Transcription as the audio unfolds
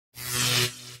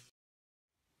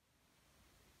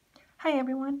Hi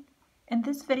everyone! In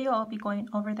this video I'll be going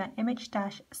over the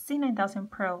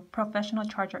MH-C9000PRO Professional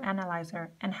Charger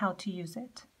Analyzer and how to use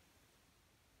it.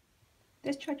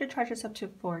 This charger charges up to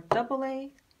 4 AA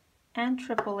and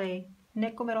AAA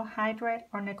nickel metal hydride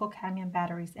or nickel cadmium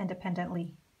batteries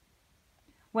independently.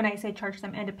 When I say charge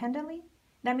them independently,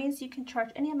 that means you can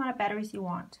charge any amount of batteries you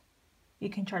want.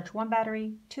 You can charge 1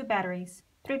 battery, 2 batteries,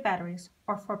 3 batteries,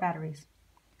 or 4 batteries.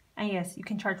 And yes, you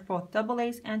can charge both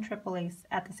AA's and AA's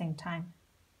at the same time.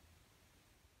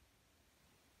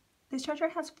 This charger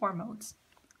has 4 modes: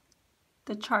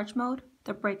 the charge mode,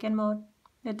 the break-in mode,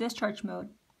 the discharge mode,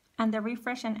 and the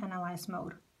refresh and analyze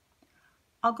mode.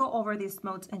 I'll go over these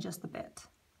modes in just a bit.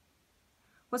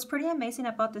 What's pretty amazing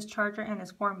about this charger and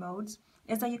its 4 modes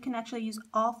is that you can actually use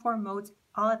all 4 modes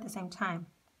all at the same time.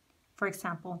 For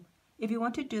example, if you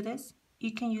want to do this,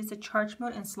 you can use the charge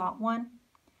mode in slot 1,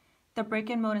 the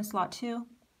break-in mode in slot 2,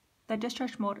 the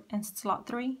discharge mode in slot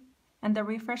 3, and the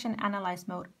refresh and analyze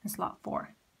mode in slot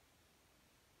 4.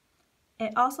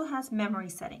 It also has memory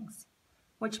settings,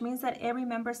 which means that it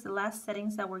remembers the last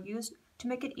settings that were used to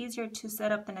make it easier to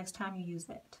set up the next time you use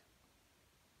it.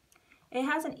 It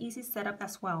has an easy setup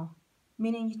as well,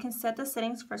 meaning you can set the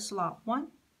settings for slot 1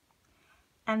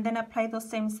 and then apply those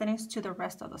same settings to the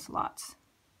rest of the slots.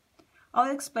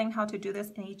 I'll explain how to do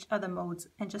this in each of the modes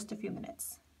in just a few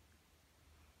minutes.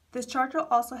 This charger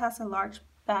also has a large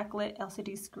backlit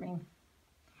LCD screen,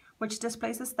 which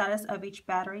displays the status of each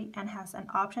battery and has an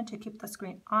option to keep the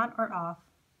screen on or off.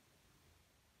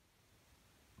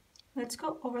 Let's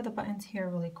go over the buttons here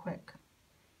really quick.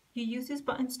 You use these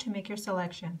buttons to make your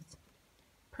selections.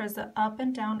 Press the up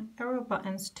and down arrow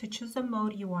buttons to choose the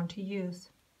mode you want to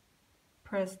use.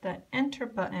 Press the enter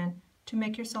button to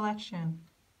make your selection.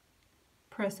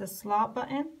 Press the slot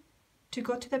button to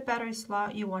go to the battery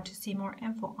slot you want to see more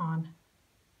info on.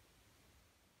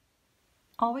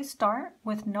 Always start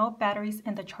with no batteries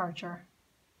in the charger.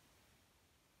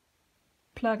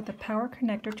 Plug the power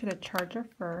connector to the charger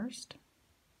first.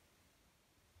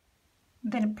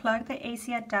 Then plug the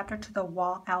AC adapter to the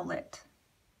wall outlet.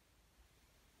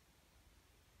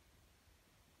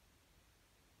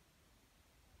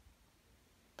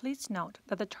 Please note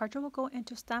that the charger will go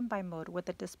into standby mode with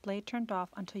the display turned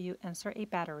off until you insert a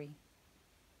battery.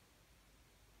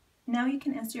 Now you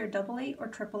can insert your AA or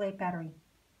AAA battery.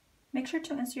 Make sure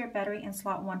to insert your battery in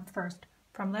slot 1 first,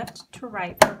 from left to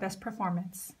right for best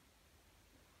performance.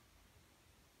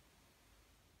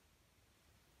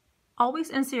 Always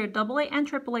insert your AA and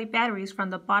AAA batteries from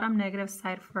the bottom negative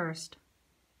side first.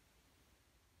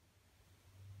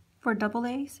 For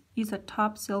AA's, use the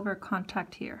top silver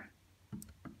contact here.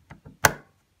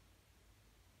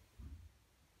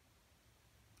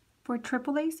 For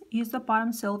AAA's, use the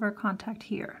bottom silver contact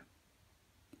here.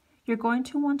 You're going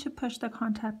to want to push the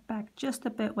contact back just a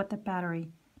bit with the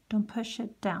battery. Don't push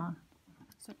it down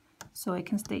so it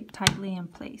can stay tightly in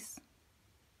place.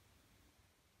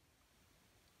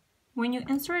 When you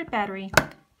insert a battery,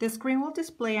 the screen will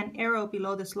display an arrow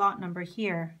below the slot number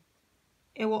here.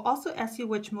 It will also ask you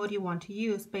which mode you want to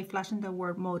use by flashing the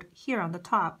word mode here on the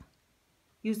top.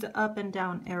 Use the up and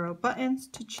down arrow buttons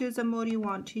to choose the mode you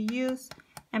want to use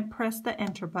and press the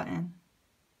enter button.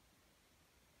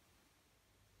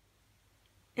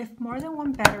 If more than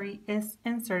one battery is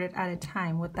inserted at a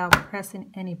time without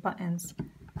pressing any buttons,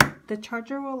 the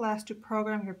charger will ask to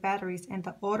program your batteries in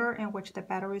the order in which the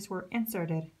batteries were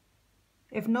inserted.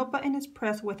 If no button is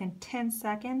pressed within 10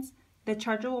 seconds, the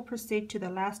charger will proceed to the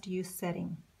last used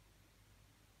setting.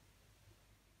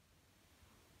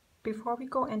 Before we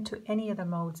go into any of the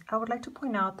modes, I would like to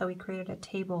point out that we created a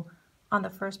table on the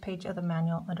first page of the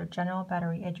manual under General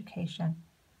Battery Education.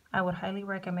 I would highly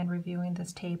recommend reviewing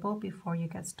this table before you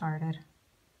get started.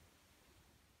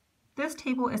 This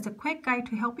table is a quick guide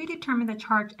to help you determine the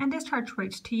charge and discharge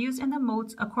rates to use in the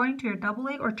modes according to your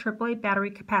AA or AAA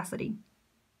battery capacity.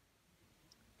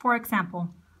 For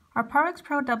example, our Powerex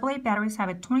Pro AA batteries have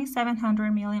a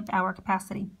 2700 mAh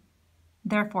capacity.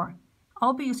 Therefore,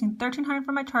 I'll be using 1300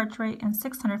 for my charge rate and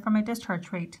 600 for my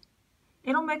discharge rate.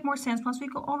 It'll make more sense once we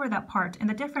go over that part in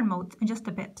the different modes in just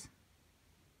a bit.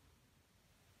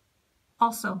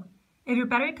 Also, if your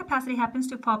battery capacity happens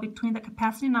to fall between the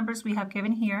capacity numbers we have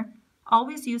given here,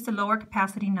 always use the lower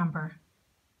capacity number.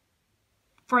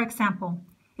 For example,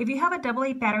 if you have a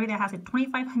AA battery that has a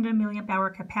 2500 mAh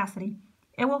capacity,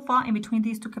 it will fall in between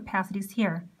these two capacities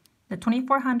here, the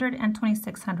 2400 and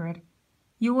 2600.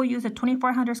 You will use the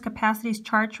 2400's capacity's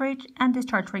charge rate and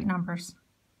discharge rate numbers.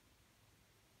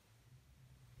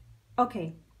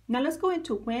 Okay, now let's go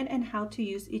into when and how to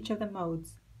use each of the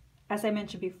modes. As I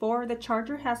mentioned before, the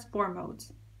charger has 4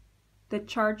 modes: the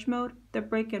charge mode, the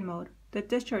break-in mode, the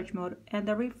discharge mode, and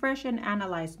the refresh and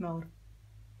analyze mode.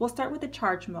 We'll start with the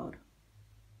charge mode.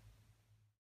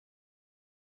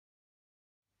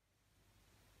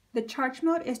 The charge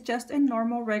mode is just a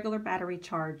normal regular battery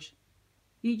charge.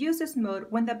 You use this mode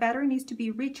when the battery needs to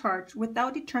be recharged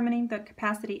without determining the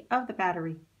capacity of the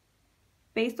battery.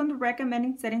 Based on the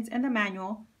recommended settings in the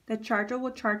manual, the charger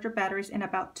will charge your batteries in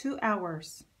about 2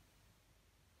 hours.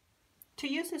 To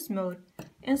use this mode,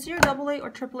 insert your AA or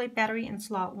AAA battery in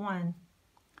slot 1.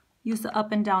 Use the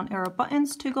up and down arrow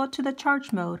buttons to go to the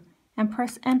charge mode and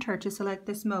press enter to select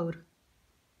this mode.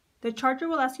 The charger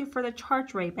will ask you for the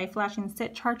charge rate by flashing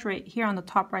set charge rate here on the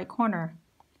top right corner.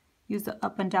 Use the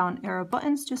up and down arrow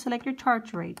buttons to select your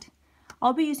charge rate.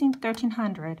 I'll be using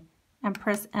 1300 and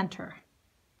press enter.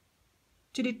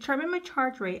 To determine my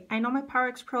charge rate, I know my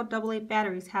Powerex Pro AA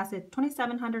batteries has a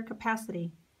 2700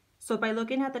 capacity. So by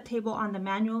looking at the table on the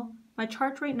manual, my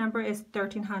charge rate number is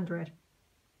 1300.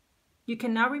 You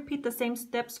can now repeat the same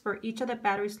steps for each of the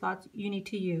battery slots you need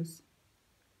to use.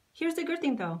 Here's the good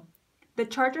thing though. The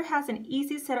charger has an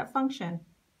easy setup function.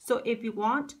 So if you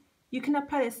want, you can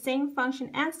apply the same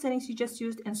function and settings you just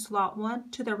used in slot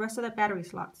 1 to the rest of the battery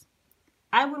slots.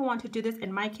 I would want to do this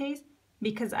in my case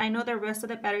because I know the rest of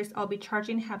the batteries I'll be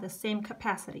charging have the same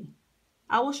capacity.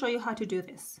 I will show you how to do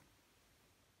this.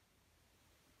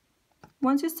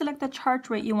 Once you select the charge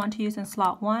rate you want to use in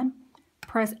slot 1,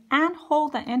 press and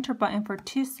hold the enter button for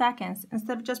 2 seconds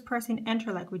instead of just pressing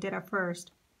enter like we did at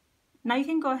first. Now you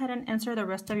can go ahead and insert the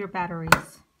rest of your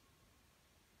batteries.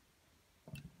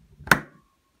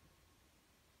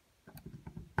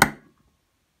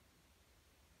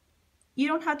 You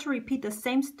don't have to repeat the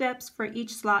same steps for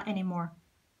each slot anymore.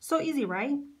 So easy,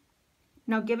 right?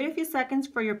 Now give it a few seconds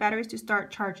for your batteries to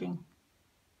start charging.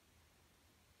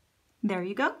 There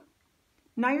you go.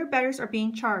 Now your batteries are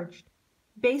being charged.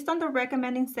 Based on the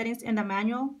recommended settings in the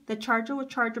manual, the charger will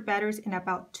charge your batteries in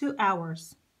about 2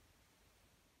 hours.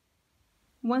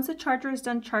 Once the charger is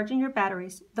done charging your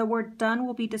batteries, the word done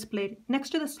will be displayed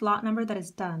next to the slot number that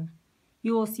is done.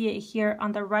 You will see it here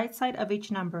on the right side of each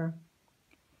number.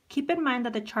 Keep in mind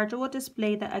that the charger will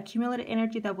display the accumulated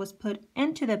energy that was put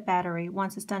into the battery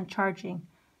once it's done charging,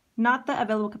 not the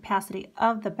available capacity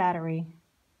of the battery.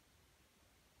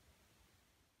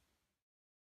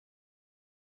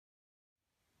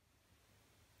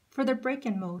 For the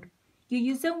break-in mode, you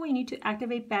use it when you need to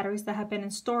activate batteries that have been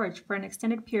in storage for an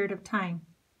extended period of time,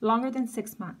 longer than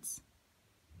 6 months.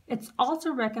 It's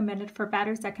also recommended for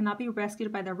batteries that cannot be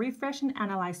rescued by the refresh and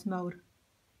analyze mode.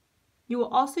 You will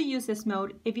also use this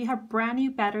mode if you have brand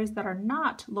new batteries that are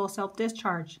not low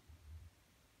self-discharge.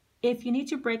 If you need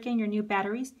to break in your new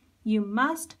batteries, you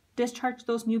must discharge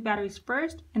those new batteries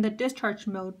first in the discharge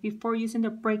mode before using the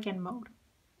break-in mode.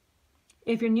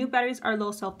 If your new batteries are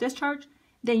low self-discharge,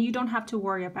 then you don't have to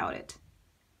worry about it.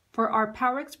 For our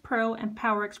Powerex Pro and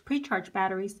Powerex Pre-Charge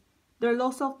batteries, they're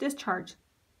low self-discharge,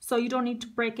 so you don't need to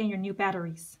break in your new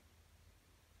batteries.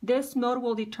 This mode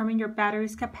will determine your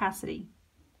battery's capacity.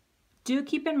 Do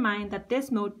keep in mind that this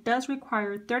mode does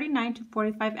require 39 to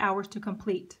 45 hours to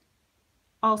complete.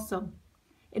 Also,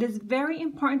 it is very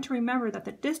important to remember that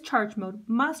the discharge mode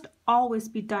must always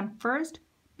be done first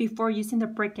before using the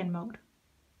break-in mode.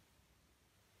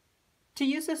 To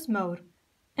use this mode,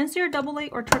 insert your AA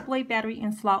or AAA battery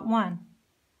in slot 1.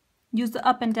 Use the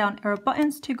up and down arrow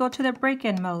buttons to go to the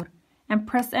break-in mode and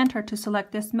press enter to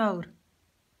select this mode.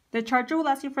 The charger will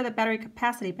ask you for the battery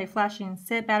capacity by flashing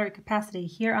set battery capacity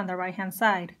here on the right hand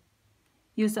side.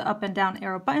 Use the up and down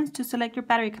arrow buttons to select your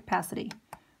battery capacity.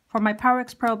 For my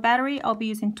Powerex Pro battery, I'll be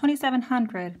using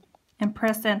 2700 and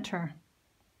press enter.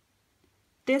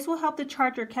 This will help the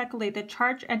charger calculate the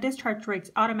charge and discharge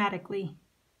rates automatically.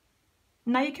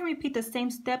 Now you can repeat the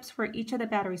same steps for each of the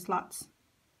battery slots.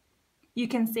 You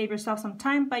can save yourself some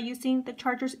time by using the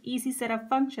charger's easy setup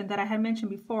function that I had mentioned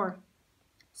before.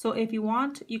 So if you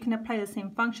want, you can apply the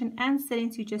same function and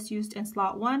settings you just used in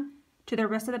slot 1 to the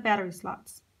rest of the battery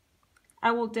slots.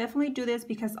 I will definitely do this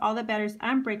because all the batteries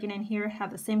I'm breaking in here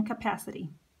have the same capacity.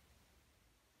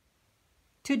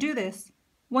 To do this,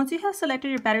 once you have selected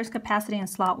your battery's capacity in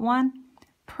slot 1,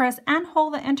 press and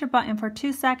hold the enter button for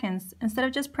 2 seconds instead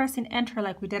of just pressing enter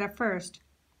like we did at first.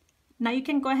 Now you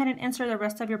can go ahead and insert the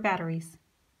rest of your batteries.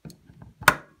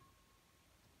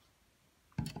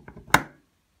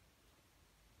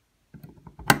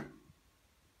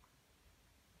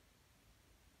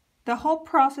 The whole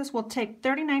process will take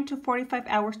 39 to 45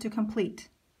 hours to complete.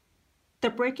 The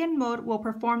break-in mode will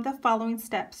perform the following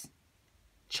steps: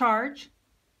 charge,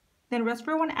 then rest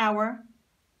for 1 hour,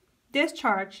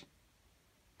 discharge,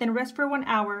 then rest for 1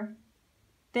 hour,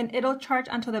 then it'll charge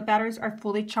until the batteries are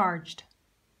fully charged.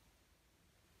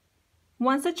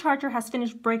 Once the charger has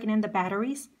finished breaking in the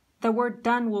batteries, the word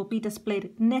done will be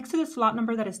displayed next to the slot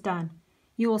number that is done.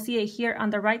 You will see it here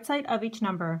on the right side of each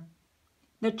number.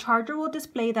 The charger will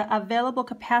display the available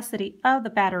capacity of the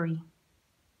battery.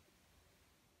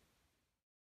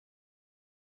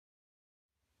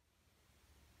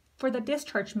 For the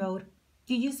discharge mode,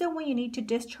 you use it when you need to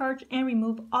discharge and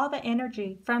remove all the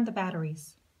energy from the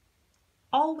batteries.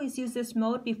 Always use this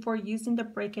mode before using the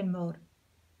break-in mode.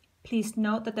 Please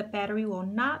note that the battery will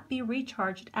not be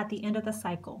recharged at the end of the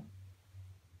cycle.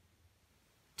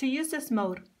 To use this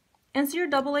mode, insert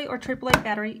your AA or AAA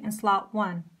battery in slot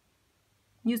 1.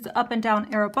 Use the up and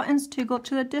down arrow buttons to go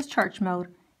to the discharge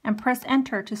mode and press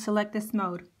enter to select this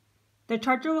mode. The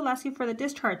charger will ask you for the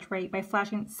discharge rate by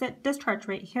flashing Set Discharge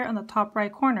Rate here on the top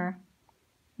right corner.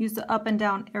 Use the up and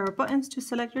down arrow buttons to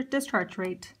select your discharge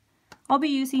rate. I'll be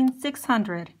using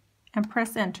 600 and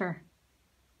press enter.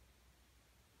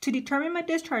 To determine my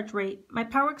discharge rate, my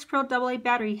Powerex Pro AA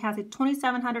battery has a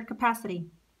 2700 capacity.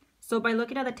 So by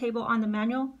looking at the table on the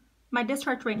manual, my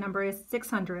discharge rate number is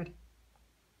 600.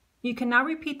 You can now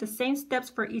repeat the same steps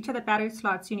for each of the battery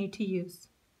slots you need to use.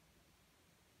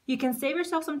 You can save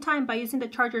yourself some time by using the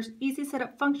charger's easy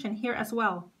setup function here as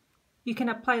well. You can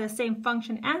apply the same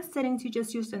function and settings you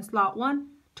just used in slot 1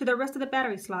 to the rest of the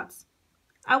battery slots.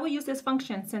 I will use this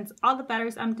function since all the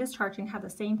batteries I'm discharging have the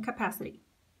same capacity.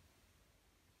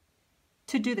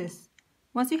 To do this,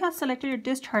 once you have selected your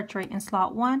discharge rate in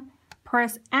slot 1,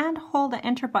 press and hold the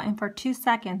enter button for 2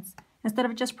 seconds instead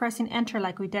of just pressing enter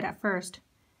like we did at first.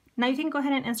 Now you can go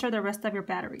ahead and insert the rest of your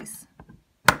batteries.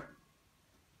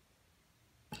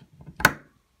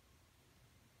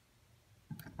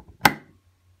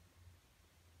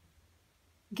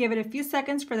 Give it a few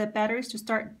seconds for the batteries to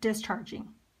start discharging.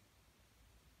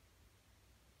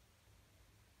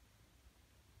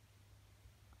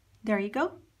 There you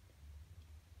go.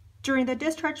 During the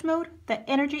discharge mode, the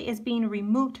energy is being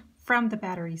removed from the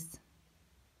batteries.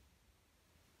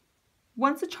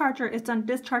 Once the charger is done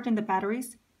discharging the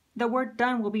batteries, the word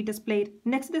done will be displayed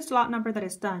next to the slot number that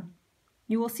is done.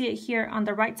 You will see it here on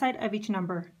the right side of each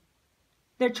number.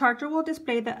 The charger will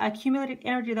display the accumulated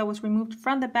energy that was removed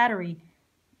from the battery,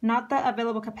 not the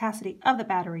available capacity of the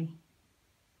battery.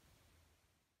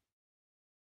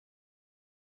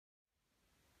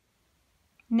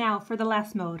 Now for the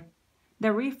last mode,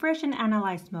 the refresh and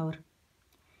analyze mode.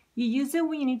 You use it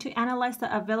when you need to analyze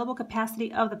the available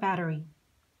capacity of the battery.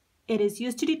 It is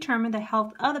used to determine the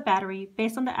health of the battery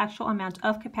based on the actual amount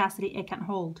of capacity it can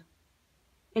hold.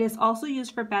 It is also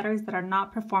used for batteries that are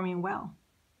not performing well.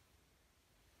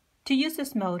 To use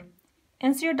this mode,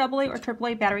 insert your AA or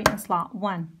AAA battery in slot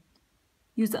 1.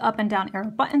 Use the up and down arrow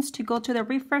buttons to go to the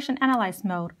refresh and analyze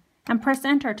mode and press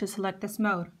enter to select this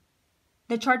mode.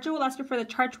 The charger will ask you for the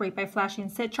charge rate by flashing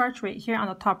Set Charge Rate here on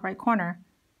the top right corner.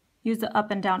 Use the up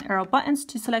and down arrow buttons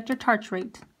to select your charge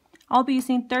rate. I'll be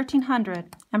using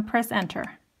 1300 and press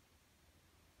enter.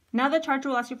 Now the charger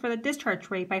will ask you for the discharge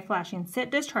rate by flashing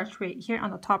Set Discharge Rate here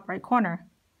on the top right corner.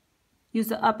 Use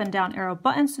the up and down arrow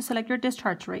buttons to select your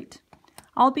discharge rate.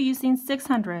 I'll be using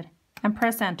 600 and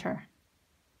press enter.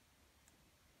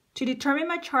 To determine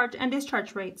my charge and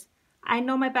discharge rates, I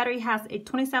know my battery has a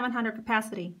 2700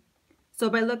 capacity. So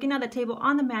by looking at the table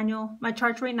on the manual, my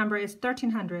charge rate number is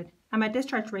 1300 and my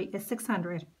discharge rate is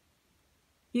 600.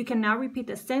 You can now repeat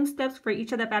the same steps for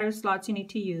each of the battery slots you need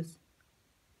to use.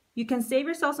 You can save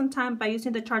yourself some time by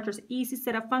using the charger's easy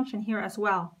setup function here as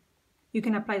well. You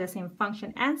can apply the same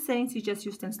function and settings you just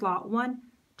used in slot 1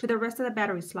 to the rest of the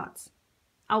battery slots.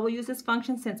 I will use this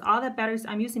function since all the batteries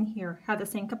I'm using here have the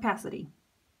same capacity.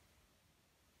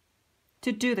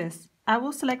 To do this, I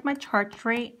will select my charge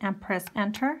rate and press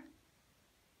enter.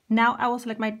 Now I will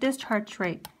select my discharge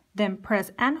rate, then press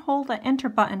and hold the enter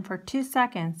button for 2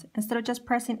 seconds instead of just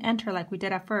pressing enter like we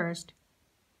did at first.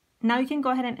 Now you can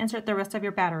go ahead and insert the rest of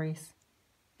your batteries.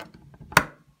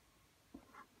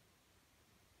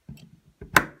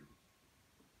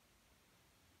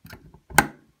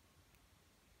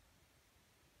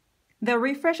 The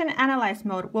refresh and analyze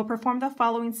mode will perform the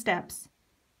following steps: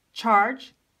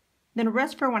 charge, then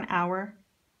rest for 1 hour,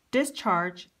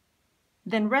 discharge,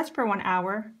 then rest for 1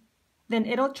 hour, then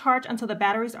it'll charge until the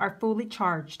batteries are fully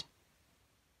charged.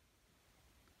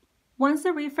 Once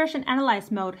the refresh and analyze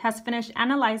mode has finished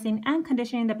analyzing and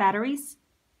conditioning the batteries,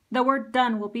 the word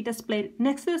done will be displayed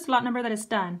next to the slot number that is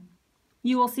done.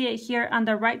 You will see it here on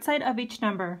the right side of each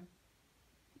number.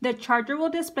 The charger will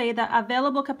display the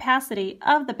available capacity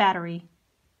of the battery.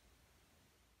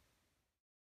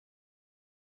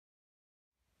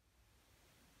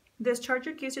 This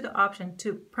charger gives you the option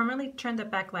to permanently turn the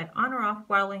backlight on or off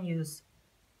while in use.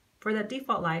 For the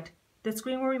default light, The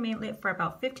screen will remain lit for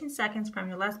about 15 seconds from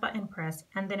your last button press,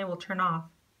 and then it will turn off.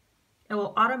 It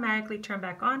will automatically turn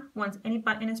back on once any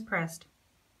button is pressed.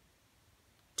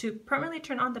 To permanently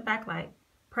turn on the backlight,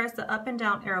 press the up and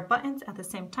down arrow buttons at the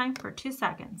same time for 2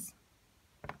 seconds.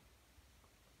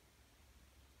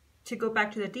 To go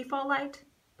back to the default light,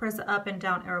 press the up and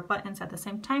down arrow buttons at the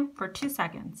same time for 2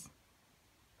 seconds.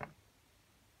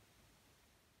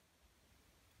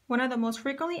 One of the most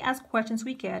frequently asked questions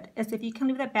we get is if you can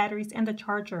leave the batteries in the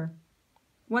charger.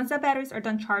 Once the batteries are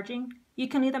done charging, you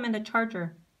can leave them in the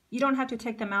charger. You don't have to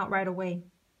take them out right away.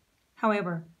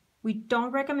 However, we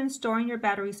don't recommend storing your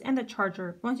batteries in the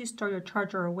charger once you store your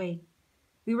charger away.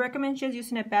 We recommend just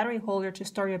using a battery holder to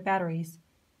store your batteries.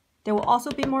 They will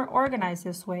also be more organized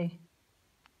this way.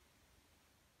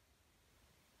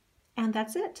 And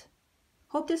that's it.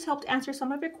 Hope this helped answer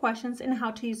some of your questions on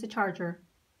how to use the charger.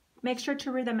 Make sure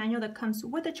to read the manual that comes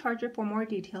with the charger for more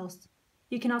details.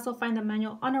 You can also find the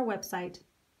manual on our website.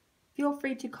 Feel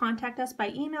free to contact us by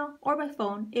email or by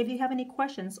phone if you have any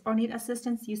questions or need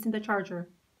assistance using the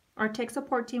charger. Our tech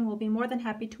support team will be more than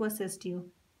happy to assist you.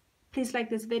 Please like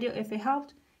this video if it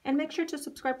helped, and make sure to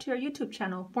subscribe to our YouTube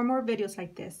channel for more videos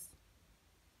like this.